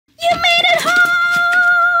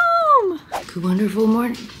Good wonderful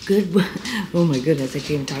morning. Oh my goodness, I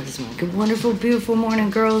can't even talk this morning. Good wonderful, beautiful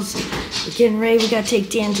morning, girls. We're getting ready. We gotta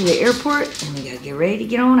take Dan to the airport and we gotta get ready to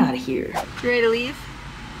get on out of here. You ready to leave?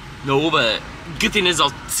 No, but good thing is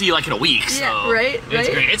I'll see you like in a week. Yeah, so right? It's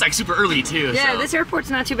great. It's like super early too. Yeah, so. this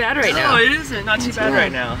airport's not too bad right now. No, it isn't. Not too bad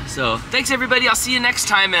right now. So thanks everybody. I'll see you next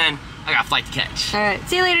time, and I got a flight to catch. All right,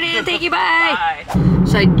 see you later, Dan. Thank you. Bye. Bye.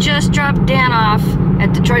 So I just dropped Dan off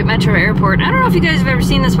at Detroit Metro Airport. I don't know if you guys have ever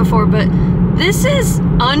seen this before, but this is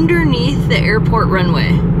underneath the airport runway.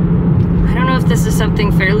 I don't know if this is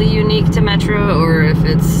something fairly unique to Metro or if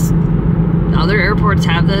it's other airports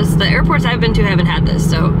have this. The airports I've been to haven't had this,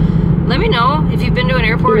 so let me know if you've been to an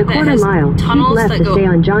airport that has tunnels that go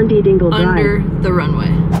under the runway.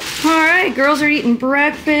 All right, girls are eating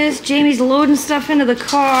breakfast. Jamie's loading stuff into the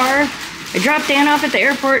car. I dropped Dan off at the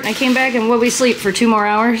airport and I came back and we sleep for 2 more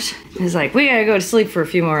hours. He's like, we gotta go to sleep for a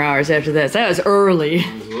few more hours after this. That was early.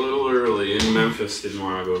 It was a little early, and Memphis didn't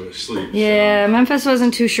want to go to sleep. Yeah, so. Memphis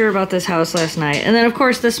wasn't too sure about this house last night. And then of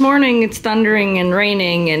course this morning it's thundering and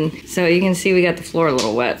raining, and so you can see we got the floor a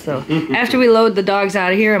little wet. So after we load the dogs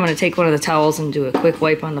out of here, I'm gonna take one of the towels and do a quick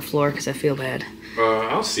wipe on the floor because I feel bad.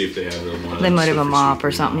 I'll see if they have one. They might have a mop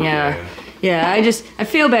or something, yeah. Yeah, I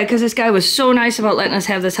feel bad because this guy was so nice about letting us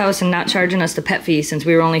have this house and not charging us the pet fee since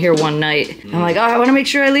we were only here one night. I'm like, oh, I want to make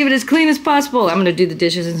sure I leave it as clean as possible. I'm gonna do the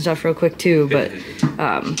dishes and stuff real quick too, but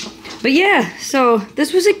yeah, so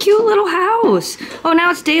this was a cute little house. Oh, now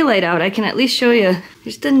it's daylight out. I can at least show you.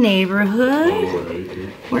 Here's the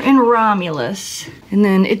neighborhood. We're in Romulus. And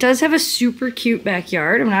then it does have a super cute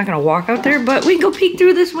backyard. I'm not gonna walk out there, but we can go peek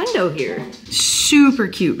through this window here. Super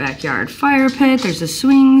cute backyard. Fire pit, there's a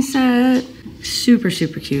swing set. Super,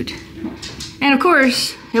 super cute. And of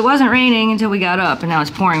course, it wasn't raining until we got up, and now it's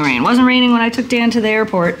pouring rain. It wasn't raining when I took Dan to the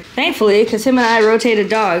airport. Thankfully, because him and I rotated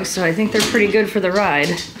dogs, so I think they're pretty good for the ride.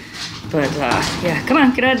 But yeah, come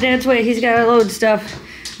on, get out of Dad's way. He's gotta load stuff.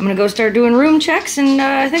 I'm gonna go start doing room checks, and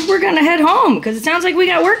I think we're gonna head home, because it sounds like we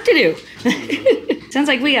got work to do. Sounds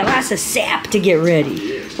like we got lots of sap to get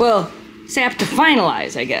ready. Well, sap to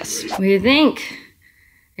finalize, I guess. What do you think?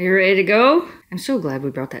 Are you ready to go? I'm so glad we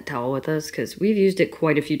brought that towel with us because we've used it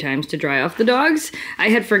quite a few times to dry off the dogs. I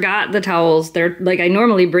had forgot the towels. They're like, I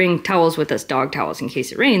normally bring towels with us, dog towels, in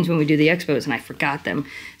case it rains when we do the expos, and I forgot them.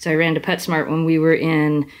 So I ran to PetSmart when we were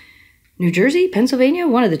in New Jersey, Pennsylvania,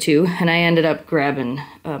 one of the two, and I ended up grabbing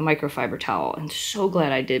a microfiber towel. And so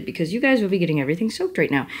glad I did because you guys will be getting everything soaked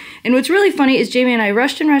right now. And what's really funny is Jamie and I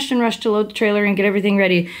rushed to load the trailer and get everything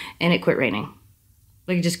ready, and it quit raining.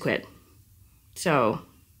 Like, it just quit. So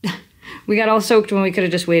we got all soaked when we could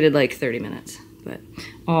have just waited like 30 minutes. But,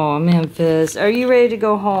 oh, Memphis, are you ready to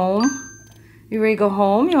go home? You ready to go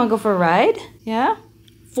home? You want to go for a ride? Yeah?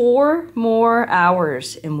 4 more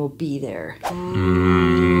hours and we'll be there.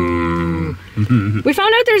 We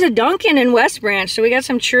found out there's a Dunkin' in West Branch, so we got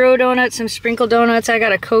some churro donuts, some sprinkle donuts. I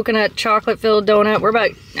got a coconut chocolate-filled donut. We're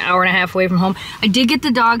about an hour and a half away from home. I did get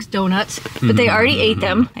the dogs donuts, but they already ate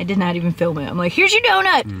them. I did not even film it. I'm like, here's your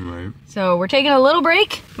donut. Right. So we're taking a little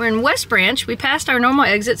break. We're in West Branch. We passed our normal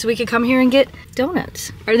exit so we could come here and get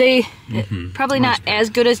donuts. Are they probably not as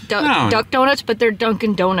good as Duck Donuts, but they're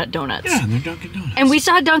Dunkin' Donut donuts. Yeah, they're Dunkin' Donuts. And we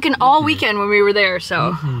saw Dunkin' all weekend when we were there, so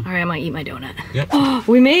all right, I'm gonna eat my donut. Yep. Oh,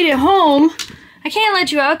 we made it home. I can't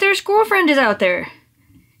let you out there. Squirrel friend is out there.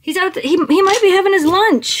 He's out there. He might be having his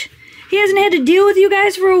lunch. He hasn't had to deal with you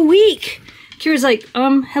guys for a week. Kira's like,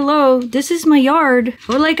 hello, this is my yard.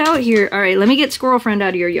 We're like out here. All right, let me get squirrel friend out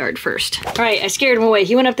of your yard first. All right, I scared him away.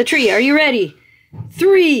 He went up the tree. Are you ready?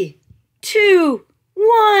 3, 2,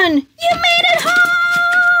 1. You made it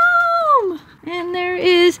home! And there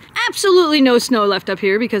is absolutely no snow left up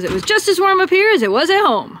here because it was just as warm up here as it was at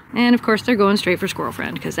home. And of course, they're going straight for squirrel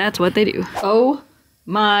friend because that's what they do. Oh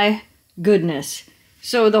my goodness.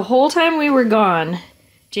 So the whole time we were gone,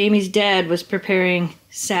 Jamie's dad was preparing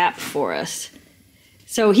sap for us.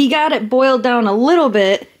 So he got it boiled down a little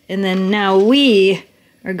bit, and then now we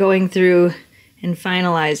are going through and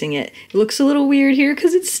finalizing it. It looks a little weird here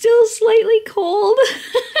because it's still slightly cold.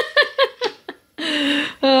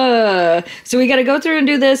 So we gotta go through and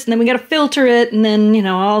do this, and then we gotta filter it, and then, you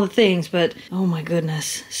know, all the things, but oh my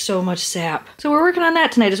goodness, so much sap. So we're working on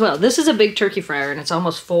that tonight as well. This is a big turkey fryer, and it's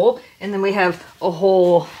almost full, and then we have a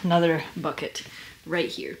whole another bucket right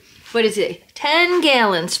here. What is it? 10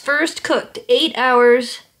 gallons, first cooked, 8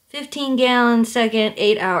 hours, 15 gallons, second,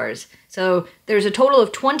 8 hours. So there's a total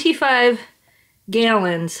of 25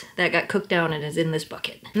 gallons that got cooked down and is in this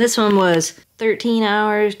bucket. And this one was 13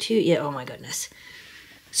 hours, yeah, oh my goodness.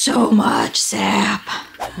 So much sap.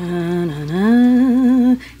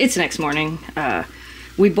 It's next morning.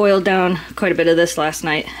 we boiled down quite a bit of this last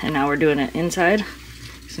night, and now we're doing it inside.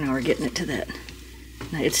 So now we're getting it to that.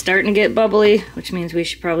 Now it's starting to get bubbly, which means we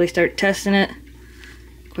should probably start testing it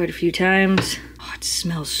quite a few times. Oh, it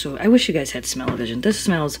smells so... I wish you guys had smell-o-vision. This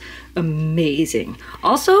smells amazing.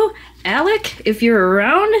 Also, Alec, if you're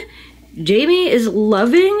around, Jamie is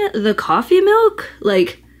loving the coffee milk.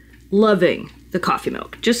 Like, loving the coffee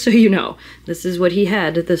milk. Just so you know. This is what he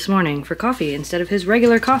had this morning for coffee instead of his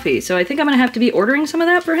regular coffee. So I think I'm going to have to be ordering some of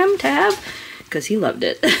that for him to have, because he loved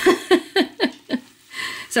it.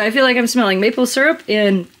 So I feel like I'm smelling maple syrup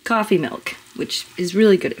and coffee milk, which is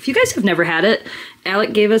really good. If you guys have never had it,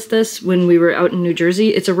 Alec gave us this when we were out in New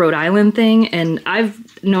Jersey. It's a Rhode Island thing, and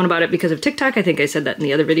I've known about it because of TikTok. I think I said that in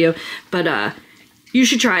the other video, but you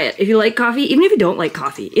should try it. If you like coffee, even if you don't like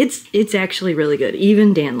coffee, it's actually really good.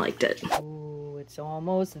 Even Dan liked it. Ooh, it's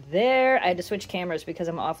almost there. I had to switch cameras because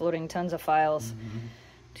I'm offloading tons of files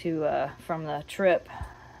to from the trip,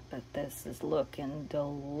 but this is looking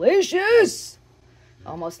delicious.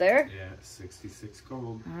 Almost there? Yeah, 66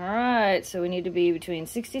 cold. All right, so we need to be between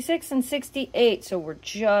 66 and 68, so we're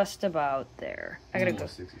just about there. I gotta go.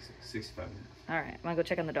 66, 65 minutes. All right, I'm gonna go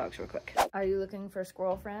check on the dogs real quick. Are you looking for a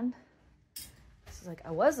squirrel friend? This is like, I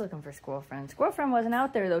was looking for squirrel friend. Squirrel friend wasn't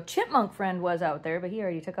out there though. Chipmunk friend was out there, but he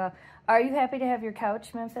already took off. Are you happy to have your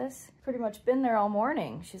couch, Memphis? Pretty much been there all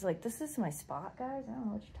morning. She's like, this is my spot, guys. I don't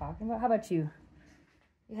know what you're talking about. How about you?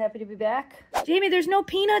 You happy to be back? Jamie, there's no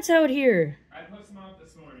peanuts out here. I put some out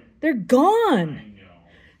this morning. They're gone. I know.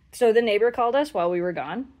 So the neighbor called us while we were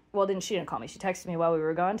gone. Well, she didn't call me. She texted me while we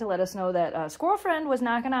were gone to let us know that Squirrel Friend was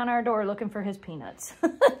knocking on our door looking for his peanuts.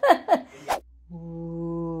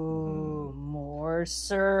 Ooh, more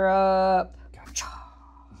syrup.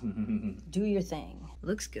 Do your thing.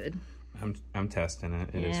 Looks good. I'm testing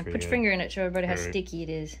it. It is Yeah, pretty put your good. finger in it. Show everybody how Very. sticky it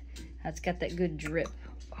is. It's got that good drip.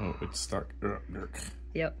 Oh, it's stuck.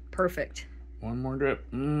 Yep, perfect. One more drip.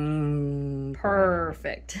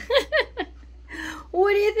 Perfect.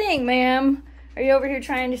 What do you think, ma'am? Are you over here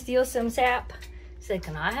trying to steal some sap? She's like,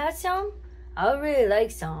 can I have some? I would really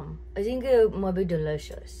like some. I think it might be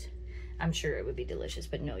delicious. I'm sure it would be delicious,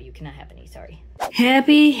 but no, you cannot have any, sorry.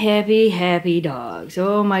 Happy, happy, happy dogs.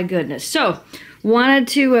 Oh my goodness. So, wanted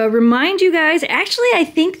to remind you guys, actually, I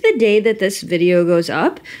think the day that this video goes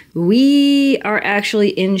up, we are actually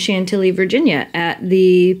in Chantilly, Virginia at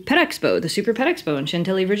the Pet Expo, the Super Pet Expo in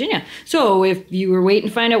Chantilly, Virginia. So, if you were waiting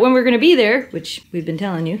to find out when we're going to be there, which we've been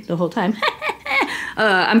telling you the whole time,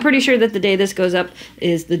 I'm pretty sure that the day this goes up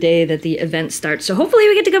is the day that the event starts. So hopefully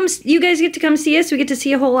we get to come, you guys get to come see us. We get to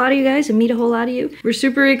see a whole lot of you guys and meet a whole lot of you. We're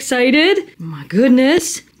super excited. Oh my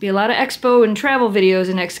goodness. Be a lot of expo and travel videos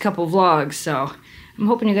in the next couple vlogs. So I'm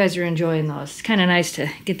hoping you guys are enjoying those. It's kind of nice to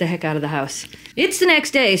get the heck out of the house. It's the next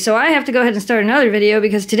day, so I have to go ahead and start another video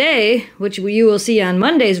because today, which you will see on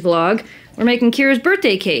Monday's vlog, we're making Kira's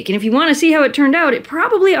birthday cake. And if you want to see how it turned out, it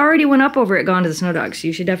probably already went up over at Gone to the Snow Dogs. So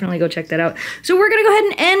you should definitely go check that out. So we're going to go ahead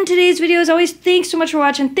and end today's video. As always, thanks so much for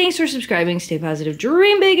watching. Thanks for subscribing. Stay positive,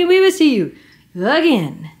 dream big, and we will see you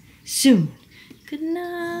again soon. Good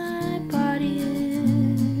night,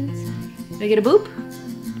 audience. Do I get a boop?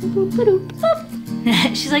 Boop, boop, boop,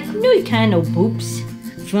 boop. She's like, no, you can't, no boops.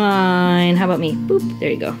 Fine. How about me? Boop. There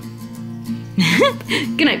you go.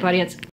 Good night, audience.